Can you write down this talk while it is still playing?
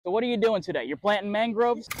So what are you doing today? You're planting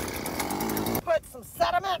mangroves? Put some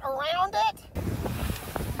sediment around it.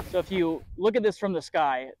 So if you look at this from the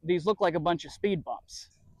sky, these look like a bunch of speed bumps.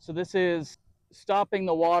 So this is stopping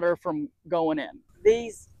the water from going in.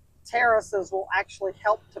 These terraces will actually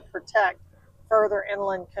help to protect further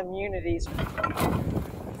inland communities.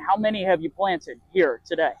 How many have you planted here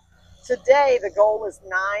today? Today, the goal is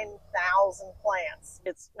 9,000 plants.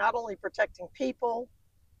 It's not only protecting people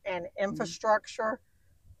and infrastructure,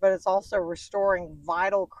 but it's also restoring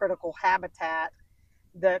vital critical habitat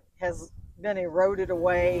that has been eroded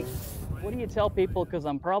away. What do you tell people? Because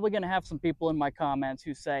I'm probably going to have some people in my comments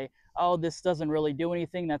who say, oh, this doesn't really do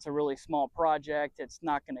anything. That's a really small project. It's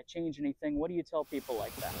not going to change anything. What do you tell people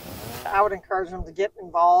like that? I would encourage them to get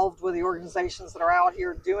involved with the organizations that are out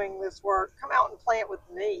here doing this work. Come out and plant with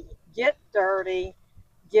me. Get dirty.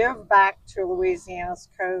 Give back to Louisiana's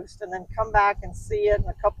coast, and then come back and see it in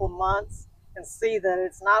a couple of months and see that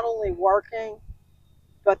it's not only working,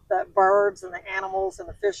 but the birds and the animals and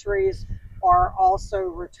the fisheries are also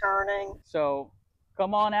returning. So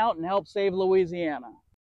come on out and help save Louisiana.